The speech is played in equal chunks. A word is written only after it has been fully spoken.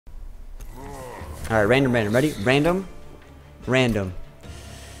Alright, random, random. Ready? Random. Random.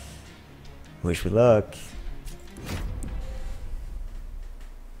 Wish me luck.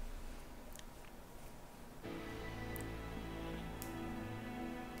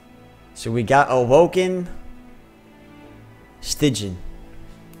 So we got Awoken Stygian.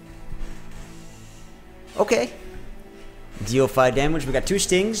 Okay. Deal 5 damage. We got 2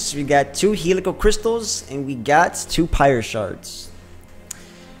 stings. We got 2 helical crystals. And we got 2 pyre shards.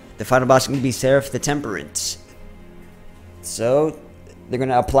 The final boss is going to be Seraph the Temperate. So, they're going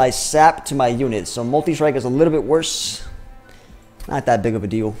to apply sap to my unit. So, multi-strike is a little bit worse. Not that big of a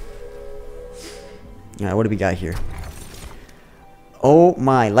deal. Alright, what do we got here? Oh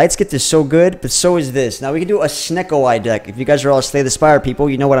my, Light Skip is so good, but so is this. Now, we can do a Snecko eye deck. If you guys are all Slay the Spire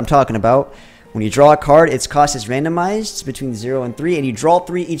people, you know what I'm talking about. When you draw a card, its cost is randomized between 0 and 3, and you draw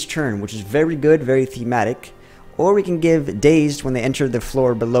 3 each turn, which is very good, very thematic. Or we can give Dazed when they enter the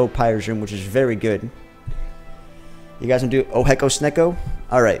floor below Pyre's room, which is very good. You guys want to do Oheko Snecko?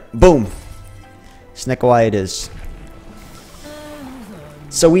 Alright, boom. Snecko Eye it is.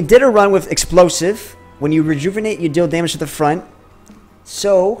 So we did a run with Explosive. When you rejuvenate, you deal damage to the front.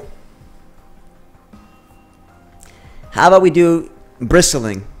 So, how about we do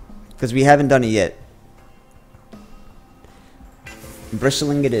Bristling? Because we haven't done it yet.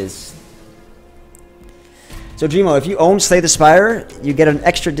 Bristling it is. So Dreamo, if you own Slay the Spire, you get an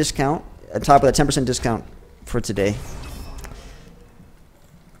extra discount on top of the 10% discount for today.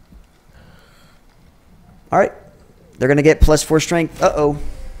 Alright. They're going to get +4 strength. Uh-oh.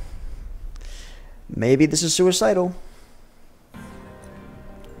 Maybe this is suicidal.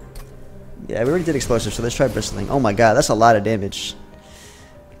 Yeah, we already did Explosive, so let's try Bristling. Oh my god, that's a lot of damage.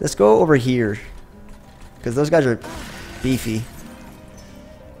 Let's go over here. Because those guys are beefy.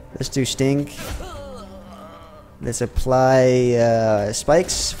 Let's do Sting. Let's apply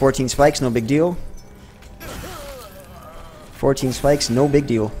spikes. 14 spikes, no big deal. 14 spikes, no big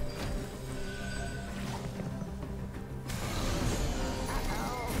deal.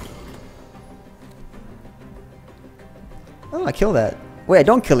 Oh, I kill that. Wait, I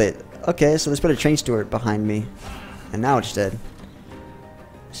don't kill it. Okay, so let's put a Train Steward behind me. And now it's dead.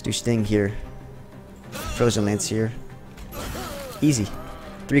 Let's do Sting here. Frozen Lance here. Easy.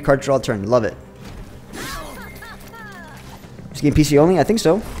 3 card draw turn. Love it. This game PC only? I think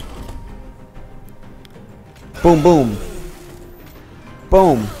so. Boom, boom.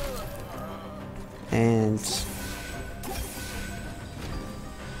 Boom. And...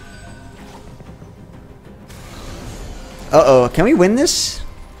 uh-oh. Can we win this?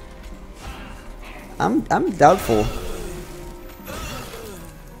 I'm doubtful.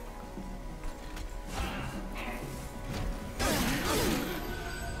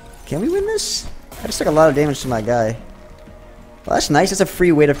 Can we win this? I just took a lot of damage to my guy. Well, that's nice. That's a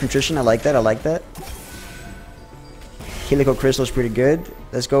free weight of contrition. I like that. I like that. Helical Crystal is pretty good.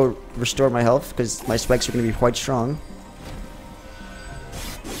 Let's go restore my health because my spikes are going to be quite strong.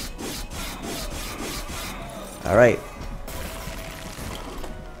 Alright.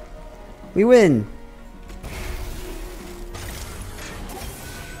 We win.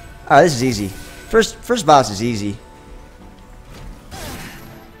 Alright, this is easy. First boss is easy.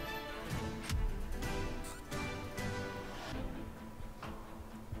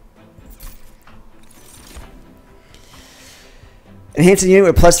 Enhance the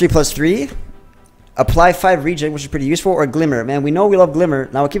unit with +3/+3. Apply 5 regen, which is pretty useful, or Glimmer. Man, we know we love Glimmer.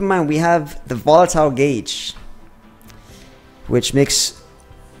 Now, keep in mind, we have the Volatile Gauge, which makes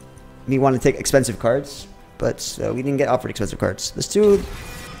me want to take expensive cards, but we didn't get offered expensive cards. Let's do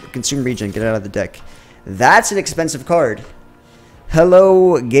Consume Regen, get it out of the deck. That's an expensive card.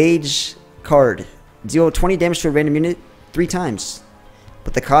 Hello, Gauge card. Deal 20 damage to a random unit 3 times,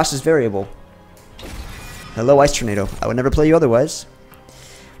 but the cost is variable. Hello, Ice Tornado. I would never play you otherwise.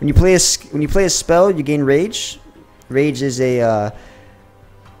 When you play a spell, you gain Rage. Rage is a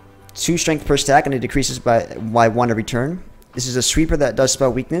 2 strength per stack, and it decreases by 1 every turn. This is a sweeper that does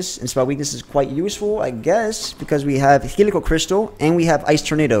spell weakness, and spell weakness is quite useful, I guess, because we have Helical Crystal and we have Ice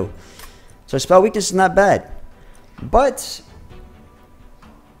Tornado. So spell weakness is not bad, but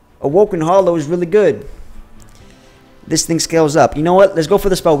Awoken Hollow is really good. This thing scales up. You know what? Let's go for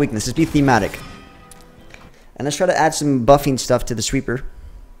the spell weakness. Let's be thematic. And let's try to add some buffing stuff to the sweeper.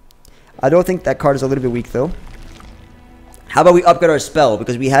 I don't think that card is a little bit weak, though. How about we upgrade our spell?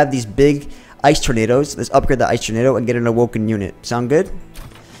 Because we have these big Ice Tornadoes. Let's upgrade the Ice Tornado and get an Awoken unit. Sound good?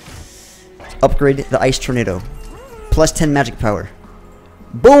 Upgrade the Ice Tornado. +10 magic power.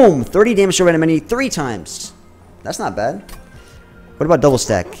 Boom! 30 damage to random enemy 3 times. That's not bad. What about double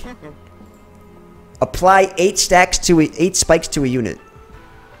stack? Apply 8 spikes to a unit.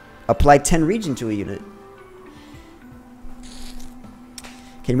 Apply 10 regen to a unit.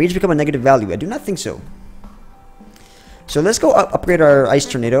 Can regen become a negative value? I do not think so. So let's go upgrade our Ice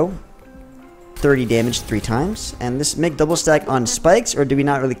Tornado. 30 damage 3 times. And let's make double stack on spikes, or do we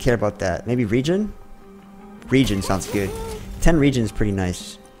not really care about that? Maybe regen? Regen sounds good. 10 regen is pretty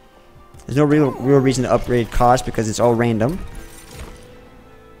nice. There's no real reason to upgrade cost because it's all random.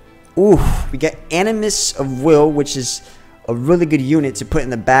 Ooh, we get Animus of Will, which is a really good unit to put in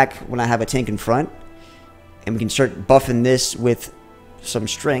the back when I have a tank in front. And we can start buffing this with some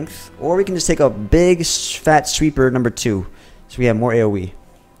strength. Or we can just take a big fat sweeper number 2. So we have more AoE.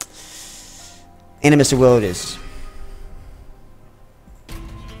 Animus of Will it is.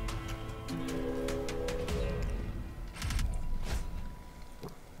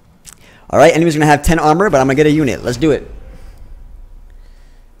 Alright, enemy's gonna have 10 armor, but I'm gonna get a unit. Let's do it.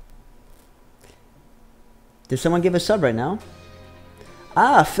 Did someone give a sub right now?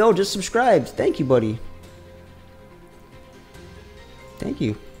 Ah, Phil just subscribed. Thank you, buddy. Thank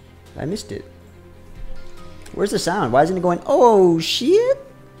you. I missed it. Where's the sound? Why isn't it going? Oh, shit.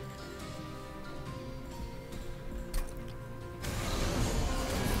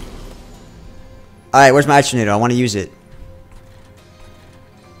 Alright, where's my Ice Tornado? I want to use it.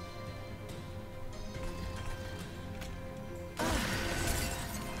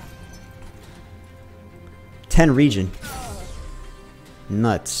 Regen.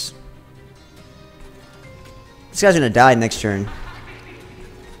 Nuts. This guy's gonna die next turn.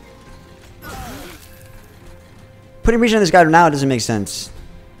 Putting regen on this guy now doesn't make sense.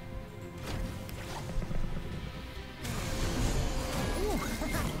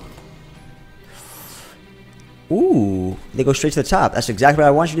 Ooh, they go straight to the top. That's exactly what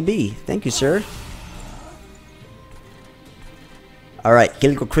I want you to be. Thank you, sir. Alright,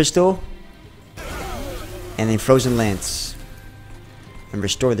 Helical Crystal. And then Frozen Lance. And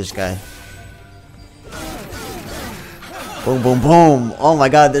restore this guy. Boom, boom, boom. Oh my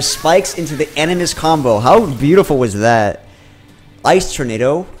god, the spikes into the Animus combo. How beautiful was that? Ice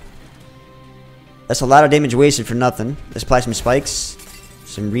Tornado. That's a lot of damage wasted for nothing. Let's apply some spikes.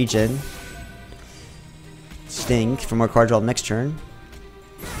 Some regen. Sting for more card draw next turn.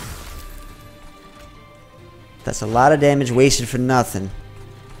 That's a lot of damage wasted for nothing.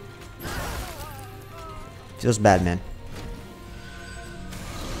 Feels bad, man.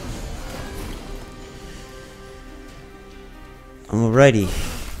 Alrighty.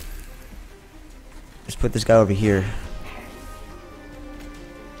 Let's put this guy over here.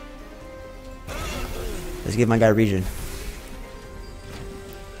 Let's give my guy regen.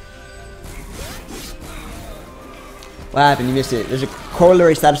 What happened? You missed it. There's a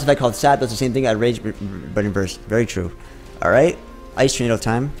corollary status effect called Sap. Does the same thing at Rage, but in burst. Very true. Alright. Ice Tornado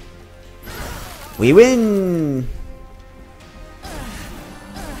time. We win!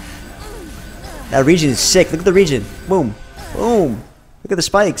 That regen is sick. Look at the regen. Boom. Boom. Look at the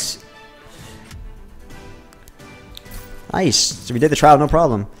spikes. Nice. So we did the trial, no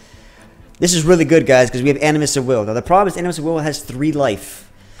problem. This is really good, guys, because we have Animus of Will. Now, the problem is Animus of Will has 3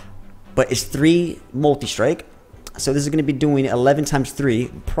 life. But it's 3 multi-strike. So this is going to be doing 11 times 3.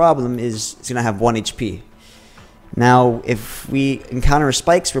 The problem is it's going to have 1 HP. Now, if we encounter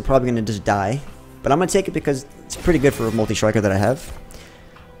spikes, we're probably going to just die. But I'm going to take it because it's pretty good for a multi-striker that I have.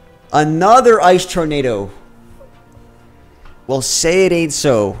 Another Ice Tornado. Well, say it ain't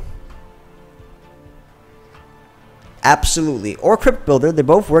so. Absolutely. Or Crypt Builder. They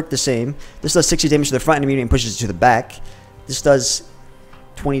both work the same. This does 60 damage to the front enemy and pushes it to the back. This does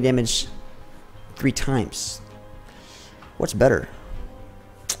 20 damage 3 times. What's better?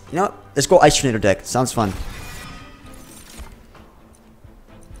 You know what? Let's go Ice Tornado deck. Sounds fun.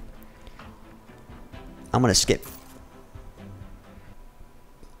 I'm gonna skip.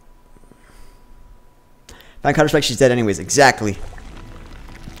 Find Counter-Strike, she's dead anyways. Exactly.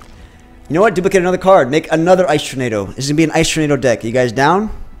 You know what? Duplicate another card. Make another Ice Tornado. This is gonna be an Ice Tornado deck. You guys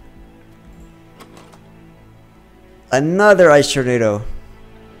down? Another Ice Tornado.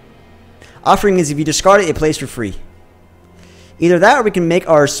 Offering is if you discard it, it plays for free. Either that or we can make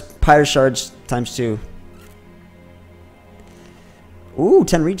our Pyre Shards times 2. Ooh,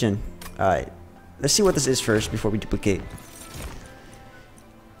 10 regen. Alright. Let's see what this is first before we duplicate.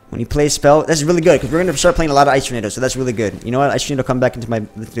 When you play a spell, that's really good because we're going to start playing a lot of Ice Tornadoes, so that's really good. You know what? Ice Tornado come back into my...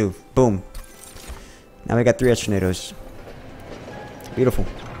 Let's do. Boom. Now we got 3 Ice Tornadoes. Beautiful.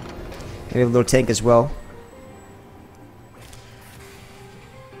 We have a little tank as well.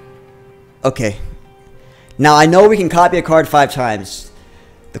 Okay. Now I know we can copy a card 5 times.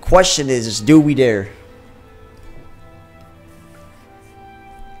 The question is do we dare?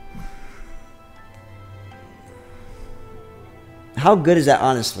 How good is that,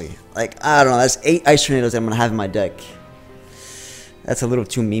 honestly? Like, I don't know. That's 8 Ice Tornadoes I'm going to have in my deck. That's a little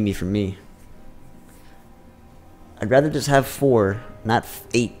too memey for me. I'd rather just have 4, not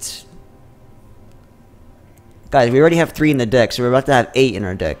 8. Guys, we already have 3 in the deck, so we're about to have 8 in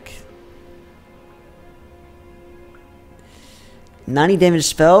our deck. 90 damage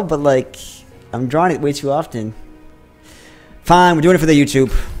spell, but like, I'm drawing it way too often. Fine, we're doing it for the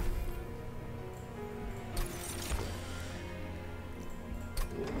YouTube.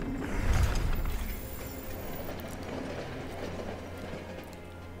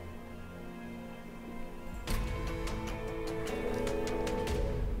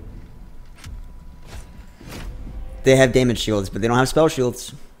 They have damage shields, but they don't have spell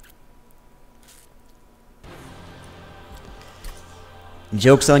shields.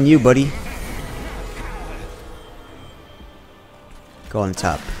 Joke's on you, buddy. Go on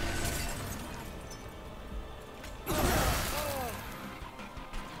top.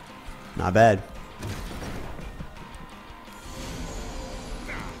 Not bad.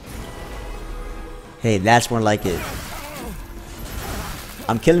 Hey, that's more like it.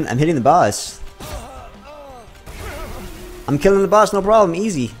 I'm hitting the boss. I'm killing the boss, no problem,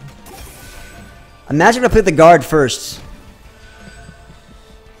 easy. Imagine if I put the guard first.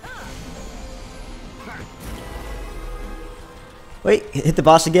 Wait, hit the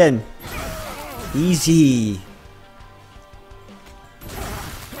boss again. Easy.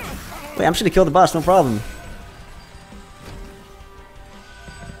 Wait, I'm just gonna kill the boss, no problem.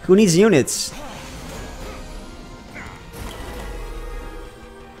 Who needs units?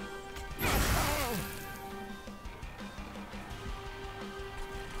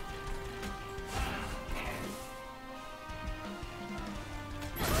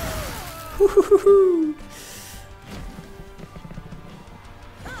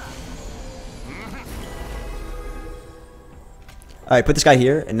 Alright, put this guy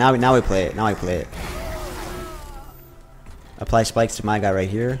here, and now we play it. Now I play it. Apply spikes to my guy right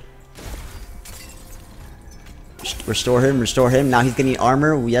here. Restore him, restore him. Now he's getting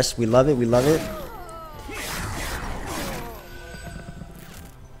armor. Yes, we love it, we love it.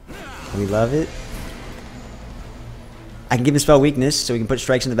 We love it. I can give him spell weakness, so we can put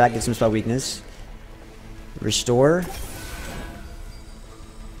strikes in the back, get some spell weakness. Restore.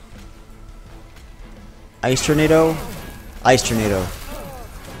 Ice Tornado. Ice Tornado.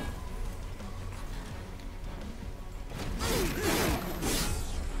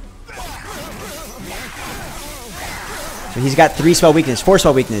 So he's got 3 spell weakness, 4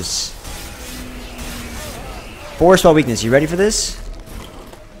 spell weakness. 4 spell weakness. You ready for this?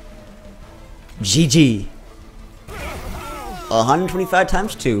 GG. 125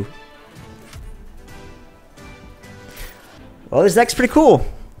 times 2. Well, this deck's pretty cool.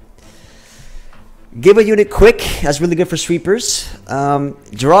 Give a unit quick. That's really good for sweepers.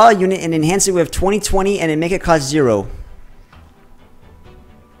 Draw a unit and enhance it with 20/20 and then make it cost 0.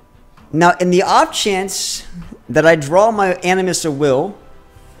 Now, in the off chance that I draw my Animus of Will,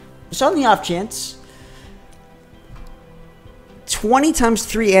 just on the off chance, 20 times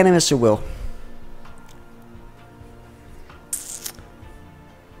 3 Animus of Will.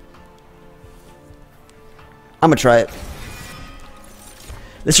 I'm gonna try it.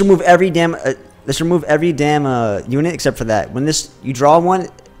 Let's remove every damn. Unit except for that. When you draw one.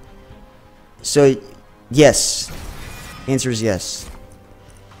 So, yes. Answer is yes.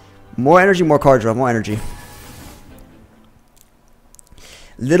 More energy, more card draw, more energy.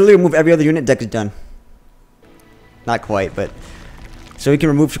 Literally remove every other unit. Deck is done. Not quite, but so we can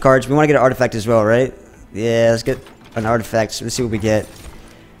remove cards. We want to get an artifact as well, right? Yeah, let's get an artifact. So let's see what we get.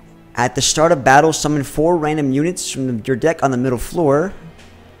 At the start of battle, summon 4 random units from your deck on the middle floor.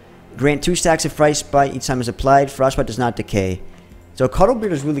 Grant 2 stacks of Frostbite each time it's applied. Frostbite does not decay. So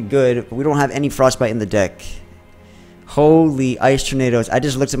Cuddlebeard is really good, but we don't have any Frostbite in the deck. Holy Ice Tornadoes. I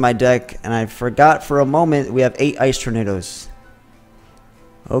just looked at my deck, and I forgot for a moment we have 8 Ice Tornadoes.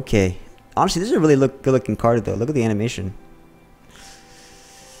 Okay. Honestly, this is a really good-looking card, though. Look at the animation.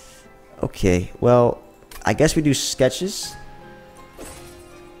 Okay, well, I guess we do sketches.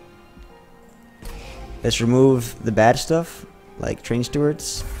 Let's remove the bad stuff, like Train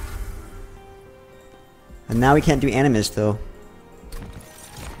Stewards. And now we can't do Animus, though.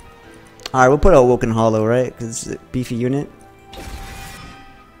 Alright, we'll put Awoken Hollow, right? Because it's a beefy unit.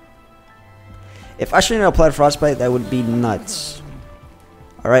 If I shouldn't have applied Frostbite, that would be nuts.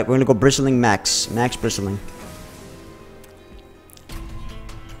 Alright, we're going to go Bristling Max. Max Bristling.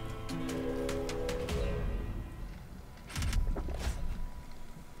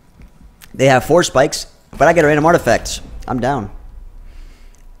 They have 4 spikes, but I get a random artifact. I'm down.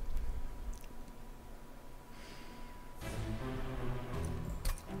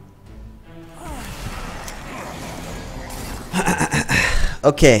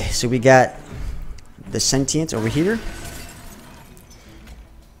 Okay, so we got the sentient over here.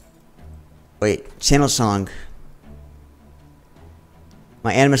 Wait, channel song.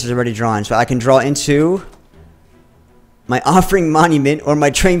 My animus is already drawn, so I can draw into my offering monument or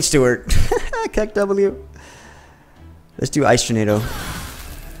my train steward. Keck W. Let's do Ice Tornado.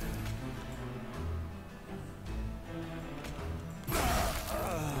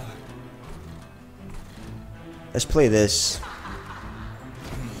 Let's play this.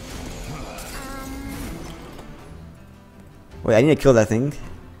 Wait, I need to kill that thing.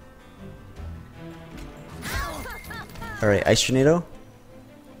 Alright, Ice Tornado.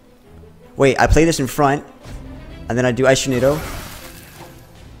 Wait, I play this in front. And then I do Ice Tornado.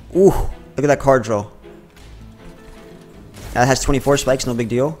 Ooh, look at that card draw. That has 24 spikes, no big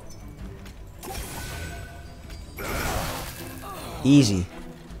deal. Easy.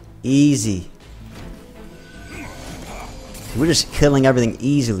 Easy. We're just killing everything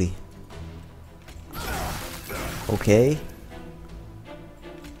easily. Okay.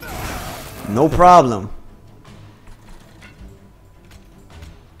 No problem.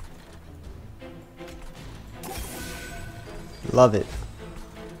 Love it.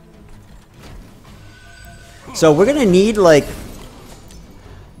 So we're gonna need like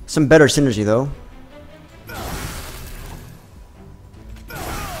some better synergy though.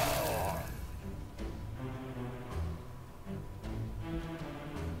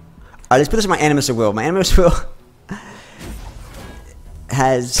 Alright, let's put this in my Animus of Will. My Animus of Will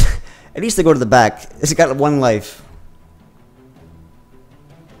has at least to go to the back. It's got one life.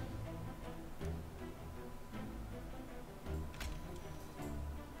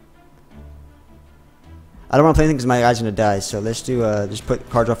 I don't want to play anything because my guy's gonna die. So let's do just put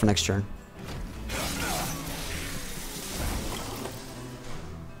card draw for next turn.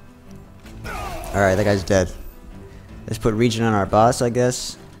 All right, that guy's dead. Let's put region on our boss, I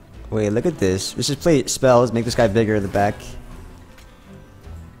guess. Wait, look at this. Let's just play spells, make this guy bigger in the back.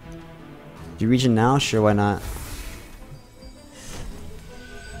 Do region now? Sure, why not?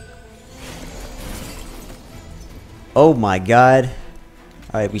 Oh my god.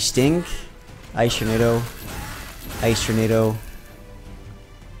 Alright, we sting. Ice Tornado. Ice Tornado.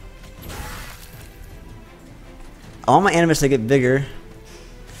 I want my animus to get bigger.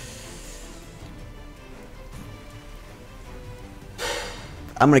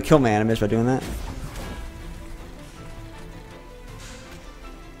 I'm gonna kill my animus by doing that.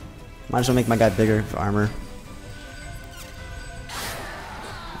 Might as well make my guy bigger for armor.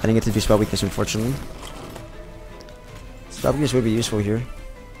 I didn't get to do spell weakness, unfortunately. Spell weakness would be useful here.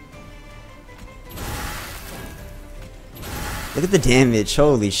 Look at the damage,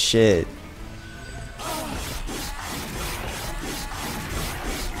 holy shit.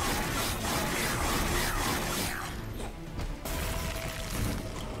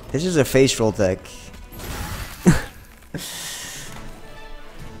 This is a face roll deck.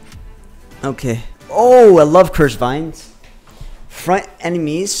 Okay. Oh, I love Cursed Vines. Front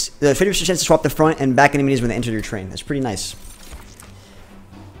enemies. The 50% chance to swap the front and back enemies when they enter your train. That's pretty nice.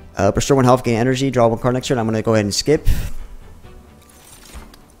 Restore 1 health, gain energy, draw 1 card next turn. I'm going to go ahead and skip.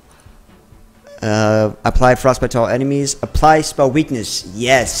 Apply Frostbite to all enemies. Apply Spell Weakness.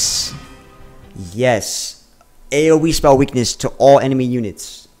 Yes. Yes. AoE Spell Weakness to all enemy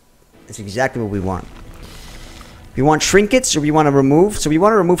units. That's exactly what we want. We want trinkets, or we want to remove. So we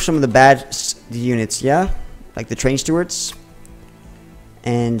want to remove some of the bad units, yeah? Like the train stewards.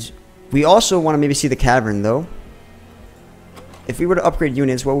 And we also want to maybe see the cavern, though. If we were to upgrade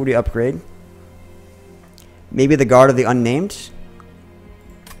units, what would we upgrade? Maybe the Guard of the Unnamed.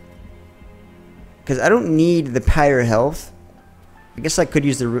 Because I don't need the Pyre health. I guess I could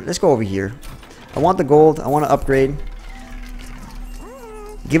use the root. Let's go over here. I want the gold. I want to upgrade.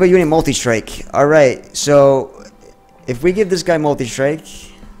 Give a unit multi-strike. Alright, so if we give this guy multi-strike,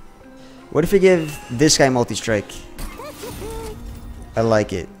 what if we give this guy multi-strike? I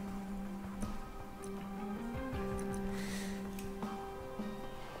like it.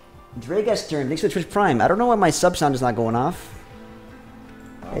 Dragas turn. Thanks for the Twitch Prime. I don't know why my sub sound is not going off.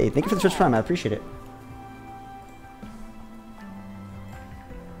 Hey, thank you for the Twitch Prime. I appreciate it.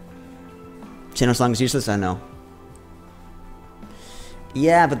 Channel song is useless. I know.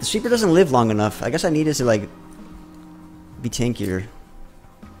 Yeah, but the sweeper doesn't live long enough. I guess I needed to like be tankier.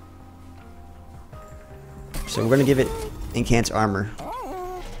 So we're gonna give it enhanced armor.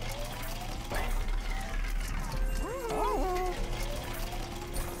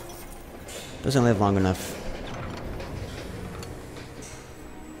 Doesn't live long enough.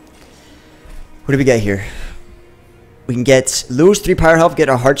 What do we get here? We can get lose 3 power health, get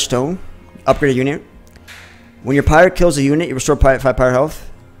a Heartstone, upgrade a unit. When your pirate kills a unit, you restore 5 pirate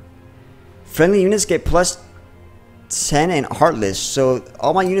health. Friendly units get plus 10 and heartless. So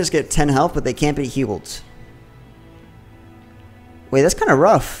all my units get 10 health, but they can't be healed. Wait, that's kind of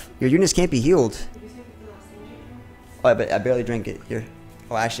rough. Your units can't be healed. Oh, I barely drank it. Here.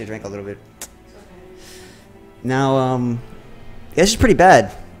 Oh, I actually drank a little bit. Now, this is pretty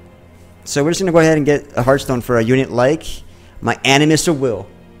bad. So we're just going to go ahead and get a Hearthstone for a unit like my Animus of Will.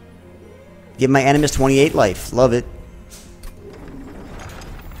 Give my Animus 28 life. Love it.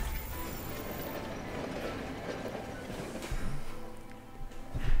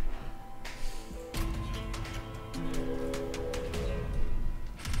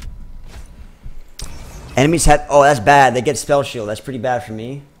 Enemies had... Oh, that's bad. They get Spell Shield. That's pretty bad for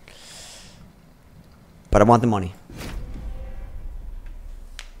me. But I want the money.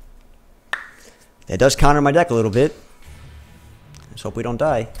 That does counter my deck a little bit. Let's hope we don't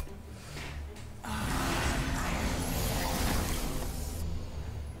die.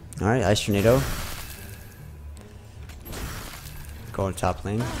 Alright, Ice Tornado. Go to top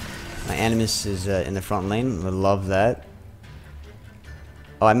lane. My Animus is in the front lane. I love that.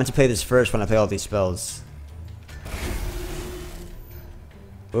 Oh, I meant to play this first when I play all these spells.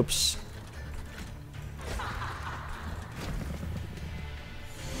 Oops.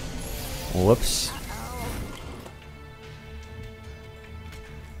 Whoops.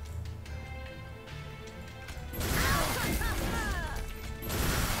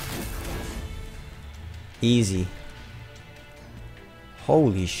 Easy.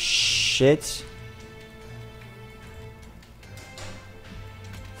 Holy shit.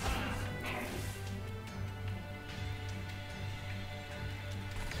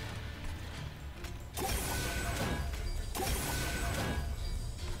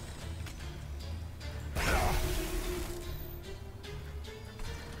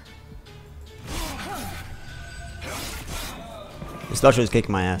 This Dutcher is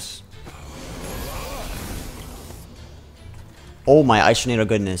kicking my ass. Oh my Ice Tornado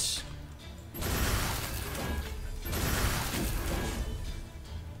goodness.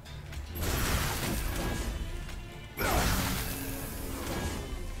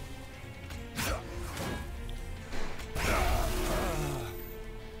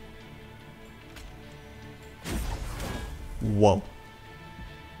 Whoa.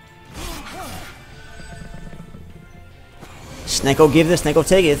 Snecko give this, Snecko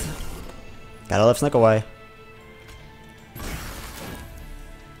take it. Gotta love Snecko away.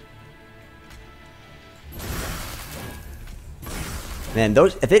 Man,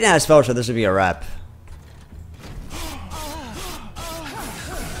 those if they didn't have Spell Shield, this would be a wrap.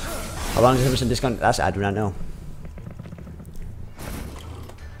 How long does 10% discount? That's I do not know.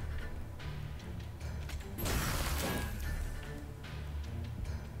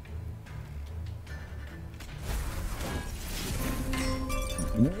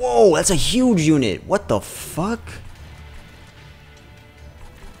 Whoa, that's a huge unit. What the fuck?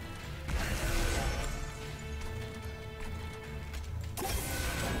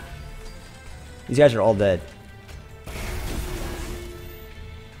 These guys are all dead.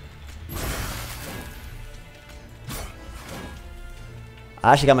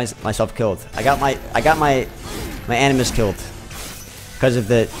 I actually got myself killed. I got my Animus killed because of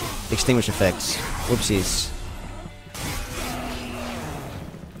the extinguish effects. Whoopsies.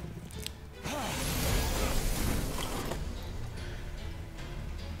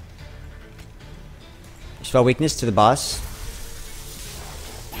 Spell weakness to the boss.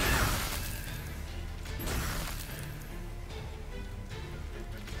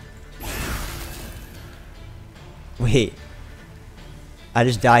 Wait. I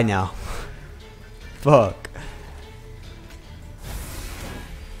just died now. Fuck.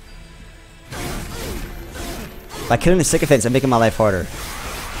 By killing the sycophants, I'm making my life harder.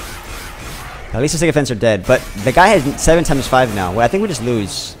 At least the sycophants are dead. But the guy has 7 times 5 now. Well, I think we just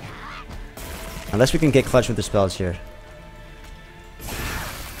lose. Unless we can get clutch with the spells here.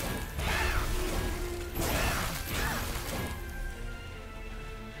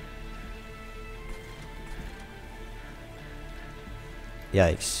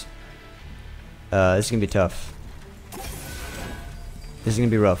 Yikes. This is gonna be tough. This is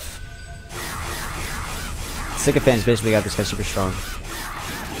gonna be rough. Sycophants basically got this guy super strong.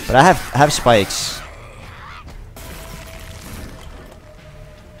 But I have spikes.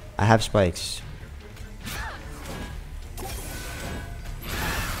 I have spikes.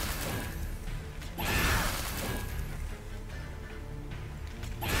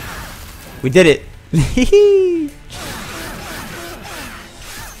 We did it!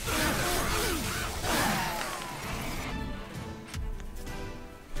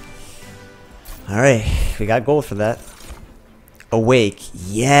 Alright, we got gold for that. Awake.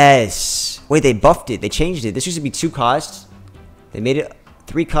 Yes. Wait, they buffed it. They changed it. This used to be 2 costs. They made it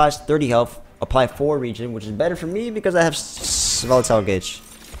 3 costs, 30 health. Apply 4 regen, which is better for me because I have Volatile Gauge.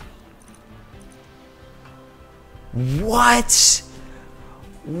 What?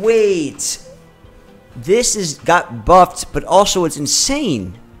 Wait. This is got buffed, but also it's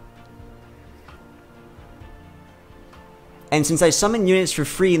insane. And since I summon units for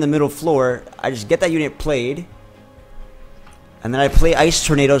free in the middle floor, I just get that unit played. And then I play Ice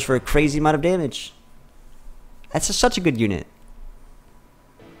Tornadoes for a crazy amount of damage. That's such a good unit.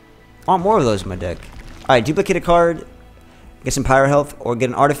 I want more of those in my deck. Alright, duplicate a card, get some power health, or get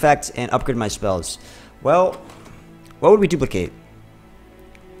an artifact and upgrade my spells. Well, what would we duplicate?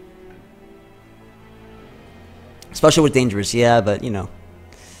 Special was dangerous, yeah, but you know,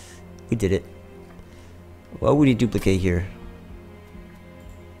 we did it. What would you duplicate here?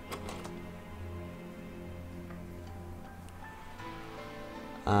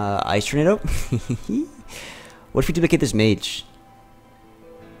 Ice Tornado? What if we duplicate this mage?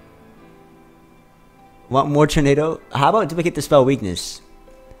 Want more tornado? How about duplicate the spell weakness?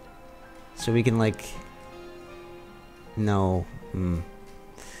 So we can like... No.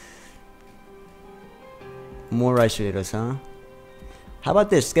 More ice tornadoes, huh? How about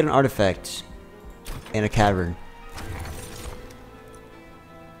this? Get an artifact. And a cavern.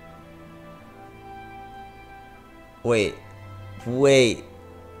 Wait. Wait.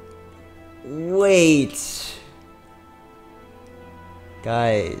 Wait.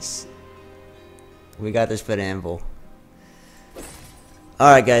 Guys. We got this pet anvil.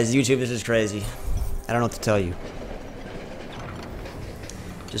 Alright guys, YouTube, this is crazy. I don't know what to tell you.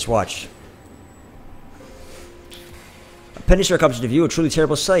 Just watch. A Penisher comes into view, a truly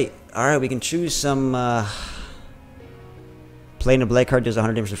terrible sight. Alright, we can choose some playing a blight card does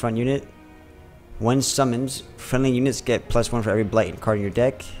 100 damage to the front unit. When summoned, friendly units get +1 for every blight card in your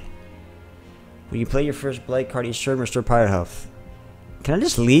deck. When you play your first blight card each turn, restore power health. Can I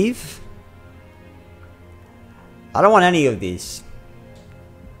just leave? I don't want any of these.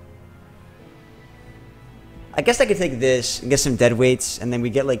 I guess I could take this and get some dead weights, and then we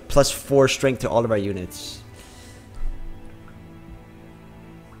get like +4 strength to all of our units.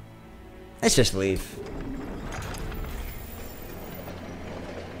 Let's just leave.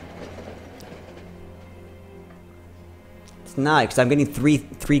 It's not, because I'm getting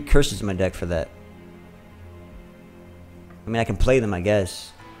three curses in my deck for that. I mean, I can play them, I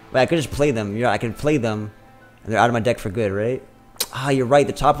guess. Wait, I could just play them. Yeah, I can play them, and they're out of my deck for good, right? Ah, you're right.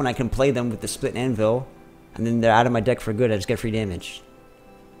 The top one, I can play them with the split anvil, and then they're out of my deck for good. I just get free damage.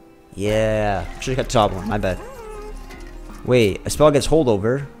 Yeah. Should've got the top one. My bad. Wait, a spell gets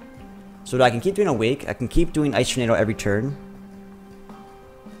holdover. So I can keep doing Awake. I can keep doing Ice Tornado every turn.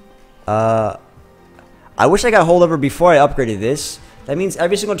 I wish I got holdover before I upgraded this. That means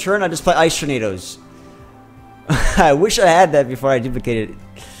every single turn I just play Ice Tornadoes. I wish I had that before I duplicated it.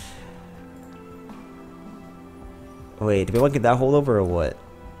 Wait, do we want to get that holdover or what?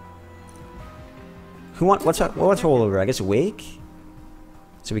 What's holdover? I guess Wake?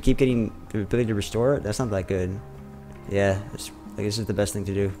 So we keep getting the ability to restore it? That's not that good. Yeah, I guess this is the best thing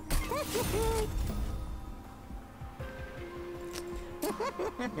to do.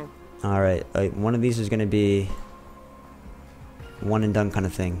 Alright, one of these is going to be one and done kind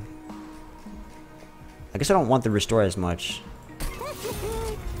of thing. I guess I don't want the restore as much.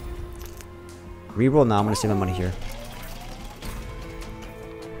 Reroll? No, I'm going to save my money here.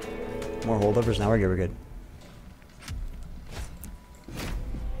 More holdovers? Now we're good. We're good.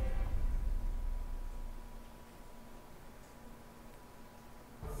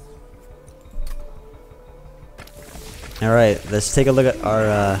 Alright, let's take a look at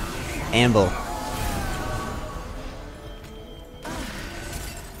our anvil.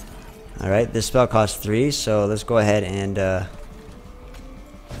 Alright, this spell costs 3, so let's go ahead and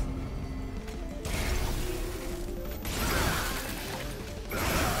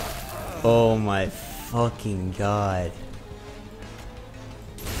oh my fucking god.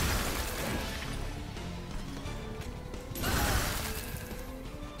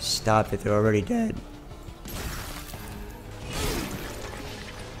 Stop it, they're already dead.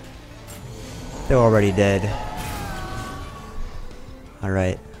 They're already dead.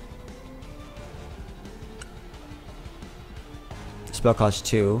 Alright. Spell costs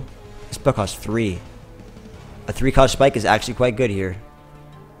 2. Spell costs 3. A 3-cost spike is actually quite good here.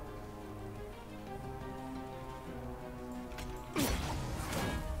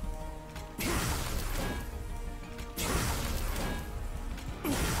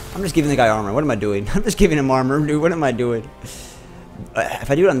 I'm just giving the guy armor. What am I doing? I'm just giving him armor, dude. What am I doing?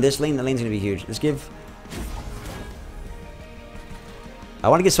 If I do it on this lane, the lane's gonna be huge. Let's give. I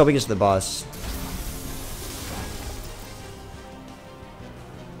want to get so big as the boss.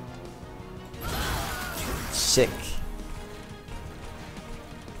 Sick.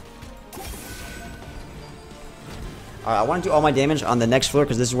 Alright, I want to do all my damage on the next floor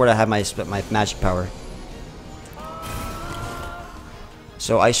because this is where I have my magic power.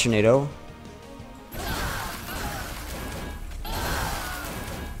 So Ice Tornado.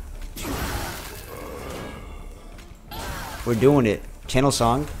 We're doing it. Channel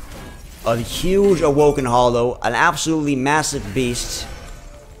Song. A huge Awoken Hollow. An absolutely massive beast.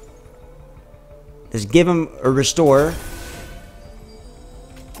 Let's give him a restore.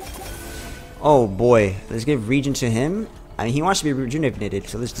 Oh boy. Let's give Regen to him. I mean, he wants to be rejuvenated,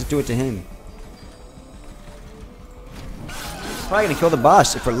 so let's just do it to him. Probably gonna kill the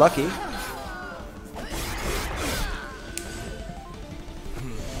boss if we're lucky.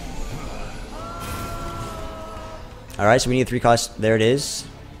 Alright, so we need a 3 cost. There it is.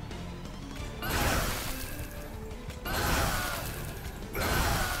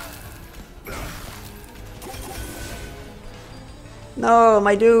 No,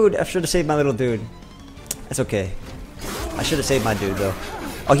 my dude. I should have saved my little dude. That's okay. I should have saved my dude, though.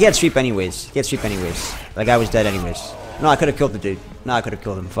 Oh, he had sweep anyways. He had sweep anyways. That guy was dead anyways. No, I could have killed the dude. No, I could have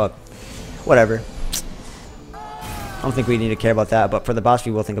killed him. Fuck. Whatever. I don't think we need to care about that, but for the boss,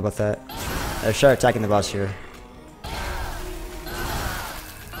 we will think about that. Let's start attacking the boss here.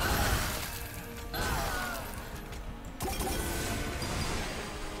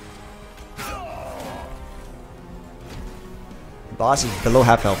 Boss is below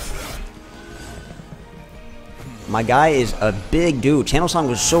half health. My guy is a big dude. Channel Song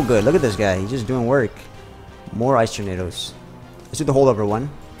was so good. Look at this guy. He's just doing work. More Ice Tornadoes. Let's do the holdover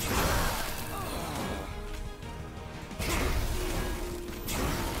one.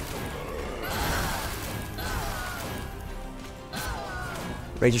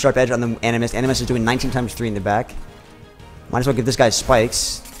 Razor Sharp Edge on the Animus. Animus is doing 19 times 3 in the back. Might as well give this guy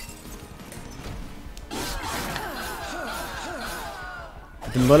spikes.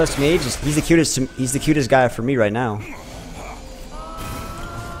 The Mollusk Mage, he's the cutest guy for me right now.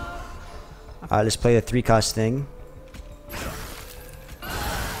 Alright, let's play the 3 cost thing.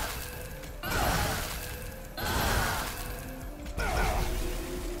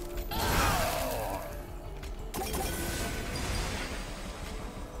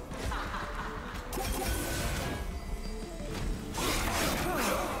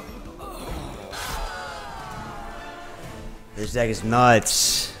 This deck is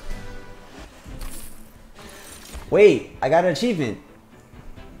nuts. Wait, I got an achievement.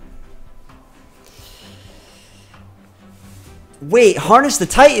 Wait, harness the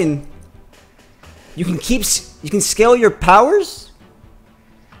Titan. You can scale your powers?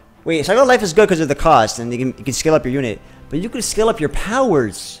 Wait, Cycle of Life is good because of the cost and you can scale up your unit, but you can scale up your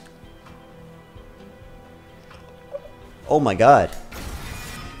powers. Oh my god.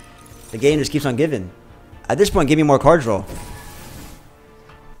 The game just keeps on giving. At this point, give me more card draw.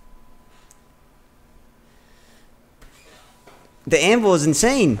 The anvil is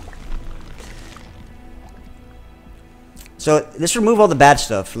insane. So let's remove all the bad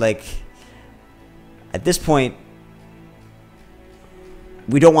stuff. Like, at this point,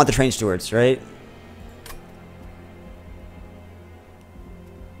 we don't want the train stewards, right?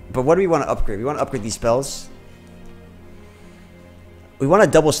 But what do we want to upgrade? We want to upgrade these spells. We want to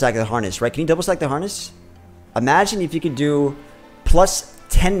double stack the harness, right? Can you double stack the harness? Imagine if you could do plus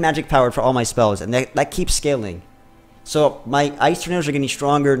 10 magic power for all my spells, and that keeps scaling. So my Ice Tornadoes are getting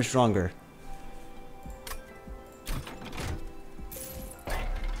stronger and stronger.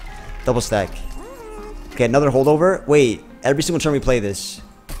 Double stack. Okay, another holdover. Wait, every single turn we play this,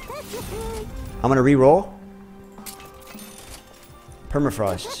 I'm gonna re-roll.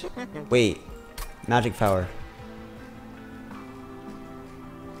 Permafrost. Wait, magic power.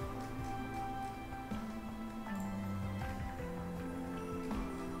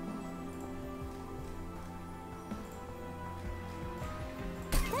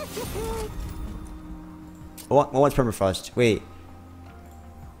 What one's Permafrost? Wait.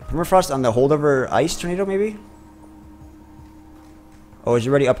 Permafrost on the holdover Ice Tornado, maybe? Oh, it's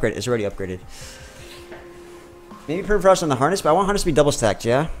already upgraded. It's already upgraded. Maybe Permafrost on the harness, but I want harness to be double stacked,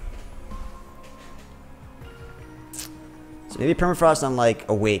 yeah? So maybe Permafrost on, like,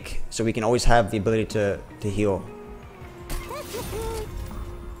 Awake, so we can always have the ability to heal.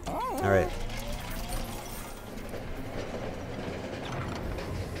 Alright.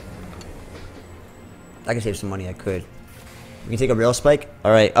 I can save some money, I could. We can take a rail spike.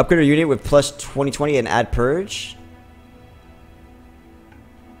 Alright, upgrade our unit with plus 2020 and add purge.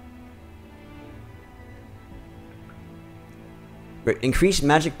 Increase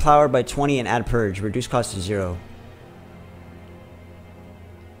magic power by 20 and add purge. Reduce cost to 0.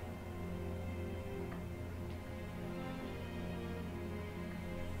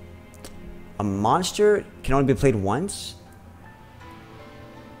 A monster can only be played once?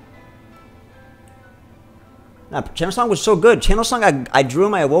 Nah, Channel Song was so good. Channel Song, I drew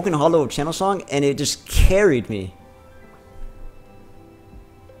my Awoken Hollow of Channel Song and it just carried me.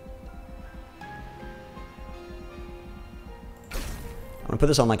 I'm gonna put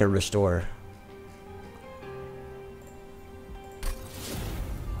this on like a restore.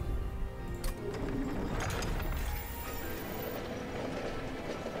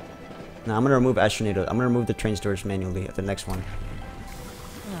 Now I'm gonna remove Astronado. I'm gonna remove the train storage manually at the next one.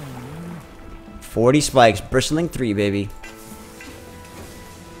 40 spikes, bristling 3, baby.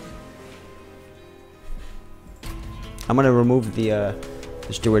 I'm gonna remove the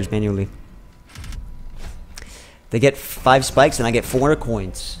storage manually. They get 5 spikes and I get 400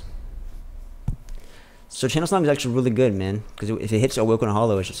 coins. So Channel Slam is actually really good, man. Because if it hits Awoken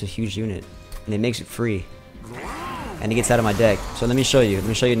Hollow, it's just a huge unit. And it makes it free. And it gets out of my deck. So let me show you. Let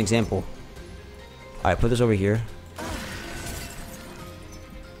me show you an example. Alright, put this over here.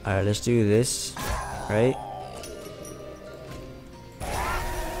 Alright, let's do this. Right?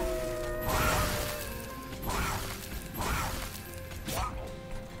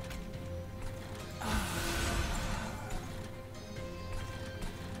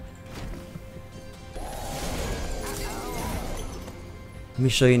 Let me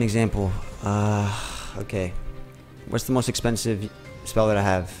show you an example. Okay. What's the most expensive spell that I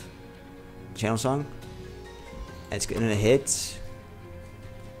have? Channel Song? It's gonna hit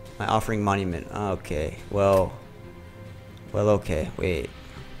my Offering Monument. Okay. Well, okay. Wait.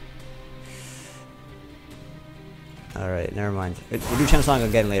 Alright, never mind. We'll do Channel Song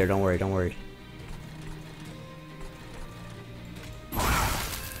again later. Don't worry, don't worry.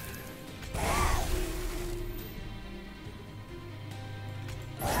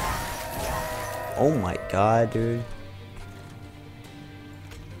 Oh my god, dude.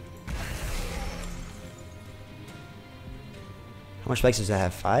 How much spikes does that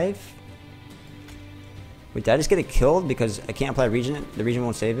have? 5? Wait, did I just get it killed because I can't apply Regen? The Regen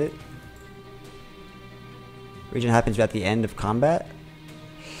won't save it? Regen happens at the end of combat?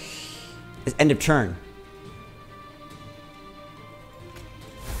 It's end of turn.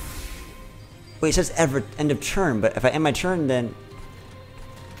 Wait, it says ever end of turn, but if I end my turn then...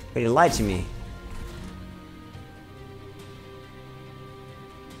 Wait, it lied to me.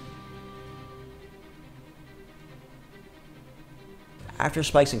 After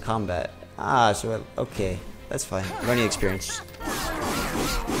spikes in combat. Ah, so okay, that's fine. Learning experience.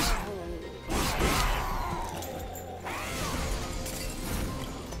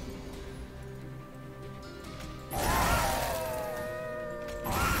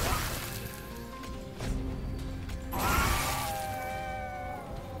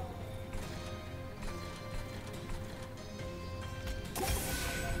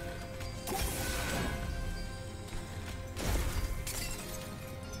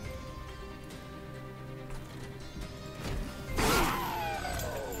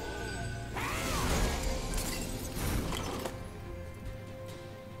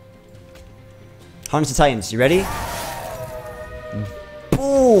 Harness the Titans, you ready?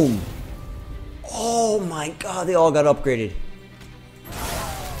 Boom! Oh my god, they all got upgraded.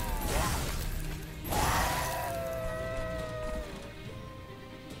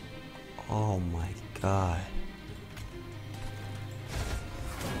 Oh my god.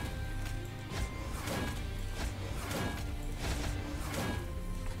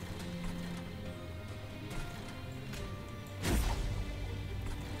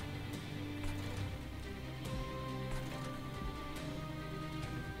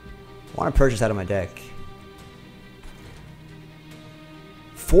 I want to purchase out of my deck.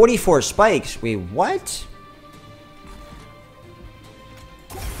 44 spikes. Wait, what?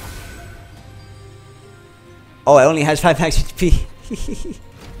 Oh, it only has 5 max HP.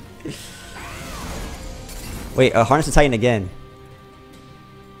 Wait, Harness the Titan again.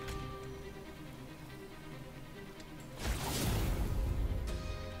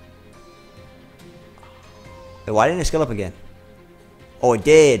 Wait, why didn't it skill up again? Oh, it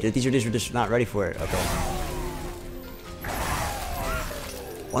did. These are just not ready for it. Okay.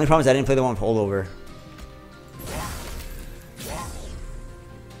 Only problem is I didn't play the one with holdover.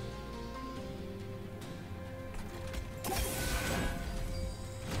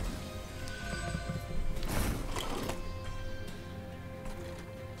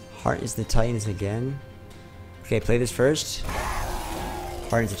 Heart is the Titans again. Okay, play this first.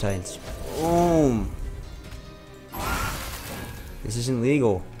 Heart is the Titans. Boom. This isn't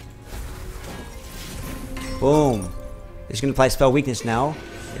legal. Boom. It's gonna apply spell weakness now.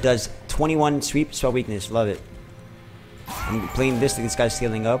 It does 21 sweep spell weakness. Love it. I'm playing this. This guy's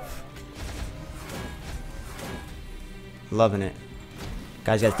scaling up. Loving it.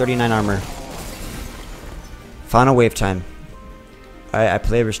 Guy's got 39 armor. Final wave time. Alright, I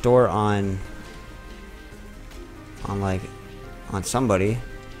play restore on somebody.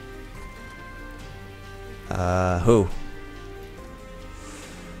 Who?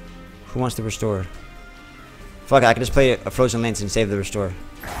 Who wants to restore? Fuck it, I can just play a Frozen Lance and save the restore.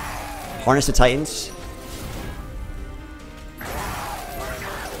 Harness the Titans.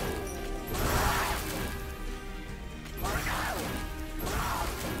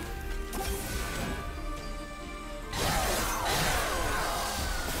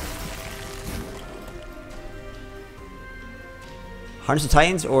 Harness the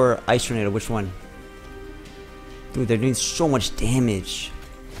Titans or Ice Tornado? Which one? Dude, they're doing so much damage.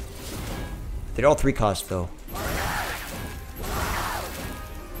 They're all 3 cost though.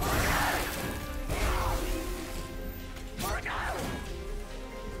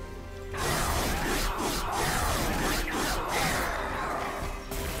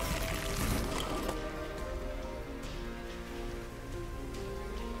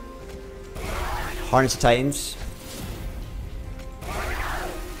 Harness the Titans.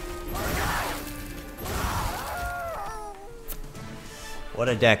 What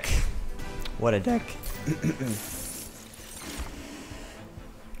a deck. What a deck.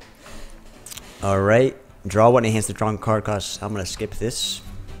 Alright. Draw one, enhance the drawing card cost. I'm gonna skip this.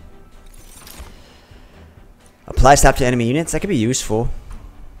 Apply stop to enemy units. That could be useful.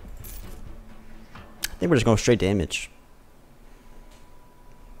 I think we're just going straight damage.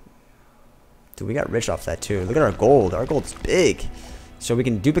 Dude, we got rich off that too. Look at our gold. Our gold's big. So we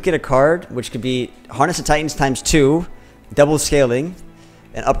can duplicate a card, which could be Harness the Titans times 2, double scaling,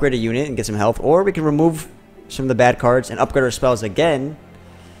 and upgrade a unit and get some health. Or we can remove some of the bad cards and upgrade our spells again.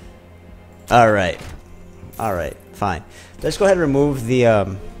 Alright. Alright, fine. Let's go ahead and remove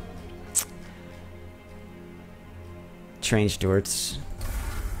the Train Stewards.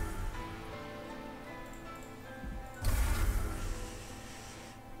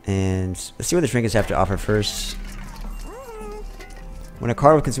 And let's see what the trinkets have to offer first. When a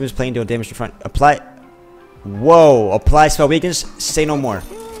card with consumers playing deal damage to front, apply. Whoa! Apply spell weakness. Say no more.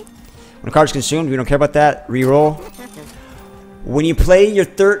 When a card is consumed, we don't care about that. Reroll. When you play your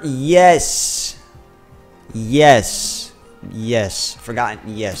third, yes, yes, yes.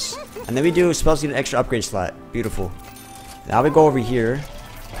 Forgotten, yes. And then we do spells get an extra upgrade slot. Beautiful. Now we go over here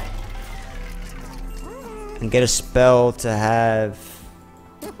and get a spell to have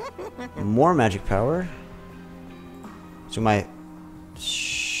more magic power. So my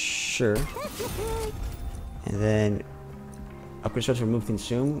sure. And then upgrade spells remove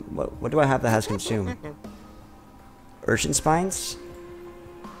consume. What do I have that has consume? Urchin Spines?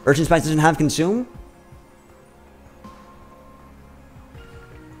 Urchin Spines doesn't have consume?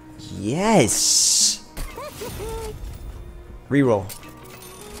 Yes. Reroll.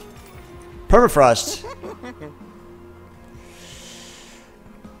 Permafrost.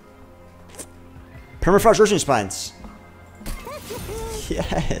 Permafrost Urchin Spines.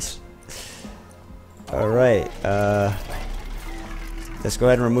 Yes. Alright, let's go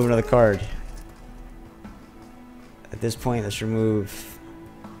ahead and remove another card. At this point, let's remove...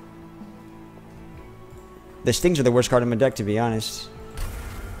 The Stings are the worst card in my deck, to be honest.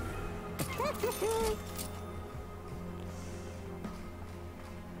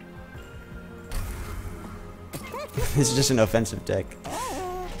 This is just an offensive deck.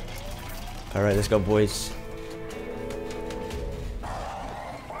 Alright, let's go, boys.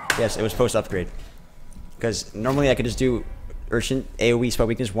 Yes, it was post-upgrade. Because normally I could just do Urchin AoE spell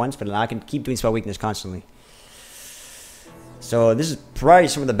weakness once, but now I can keep doing spell weakness constantly. So this is probably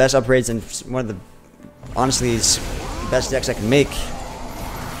some of the best upgrades and one of the, honestly, best decks I can make.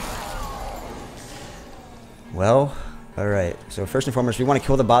 Well, alright. So first and foremost, we want to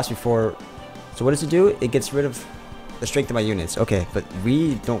kill the boss before... So what does it do? It gets rid of the strength of my units. Okay, but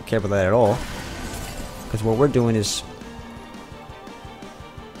we don't care about that at all. Because what we're doing is...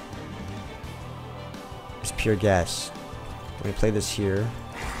 pure gas. We're gonna play this here.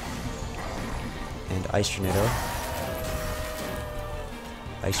 And Ice Tornado.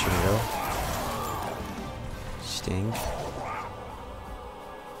 Ice Tornado. Sting.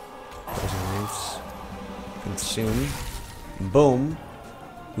 Frozen Lance. Consume. Boom.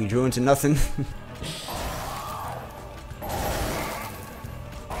 We drew into nothing.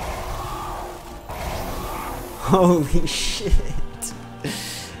 Holy shit.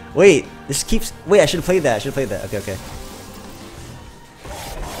 Wait, this keeps... Wait, I should have played that. I should have played that. Okay, okay.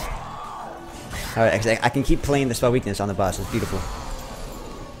 Alright, I can keep playing the spell weakness on the boss. It's beautiful.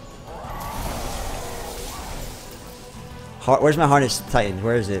 Where's my Harness Titan?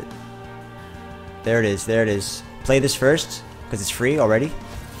 Where is it? There it is. There it is. Play this first, because it's free already.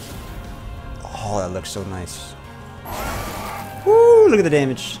 Oh, that looks so nice. Woo! Look at the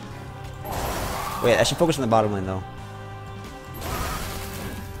damage. Wait, I should focus on the bottom lane, though.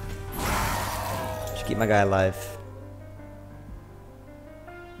 Should keep my guy alive.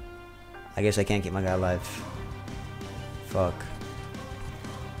 I guess I can't keep my guy alive. Fuck.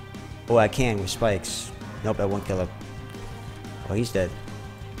 Oh, I can with spikes. Nope, that won't kill him. Oh, he's dead.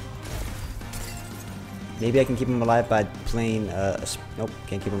 Maybe I can keep him alive by playing nope,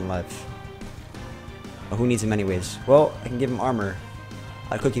 can't keep him alive. Oh, who needs him anyways? Well, I can give him armor.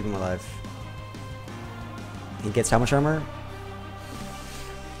 I could keep him alive. He gets how much armor?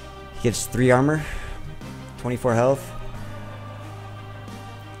 He gets 3 armor. 24 health.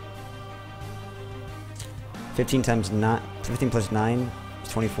 15 times 9, 15 plus 9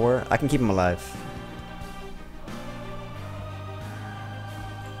 is 24. I can keep him alive.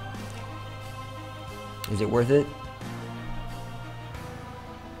 Is it worth it?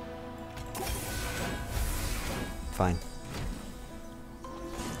 Fine.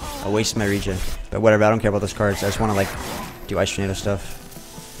 I'll waste my regen. But whatever, I don't care about those cards. I just want to, like, do Ice Tornado stuff.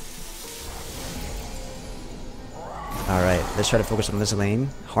 Alright, let's try to focus on this lane.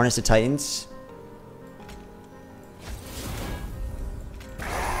 Harness the Titans.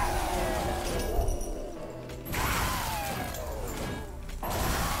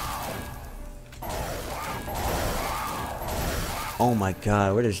 Oh my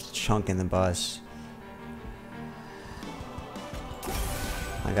god, we're just chunking the boss.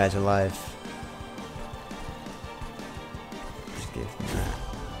 My guy's alive. Just give him that.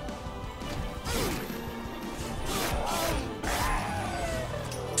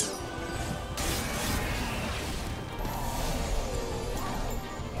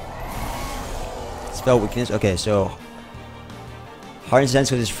 Spell weakness. Okay, so Hardened Sense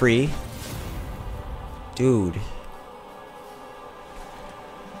because it's free. Dude.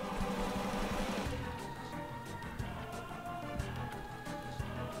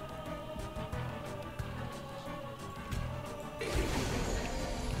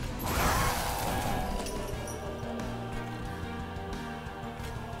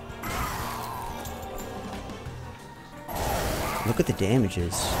 Look at the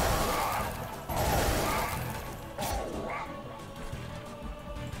damages.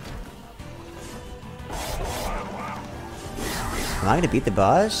 Am I gonna beat the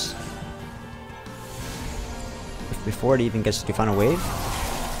boss? Before it even gets to final wave?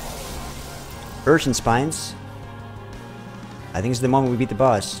 Urchin Spines. I think it's the moment we beat the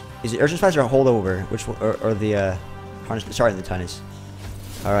boss. Is it Urchin Spines or a holdover? Which or the harness? Sorry, the Tinus.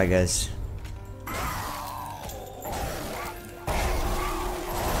 All right, guys.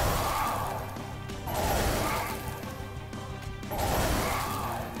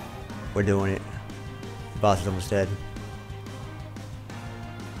 We're doing it. The boss is almost dead.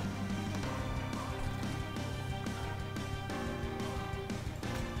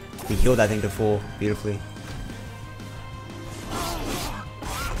 He healed that thing to full beautifully.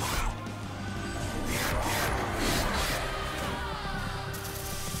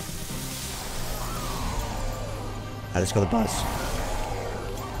 Alright, let's go to the boss.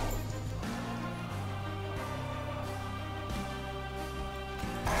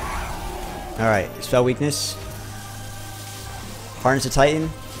 Alright, spell weakness. Harness the Titan.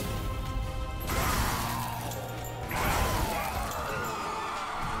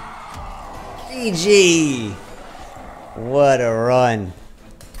 GG! What a run.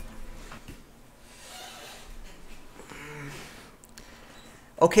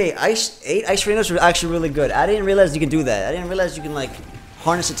 Okay, 8 Ice Rainbows were actually really good. I didn't realize you can do that. I didn't realize you can, like,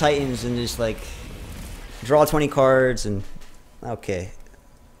 harness the Titans and just, like, draw 20 cards and... Okay.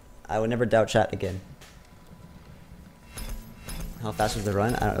 I would never doubt chat again. How fast was the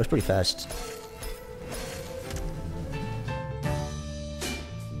run? I don't know, it was pretty fast.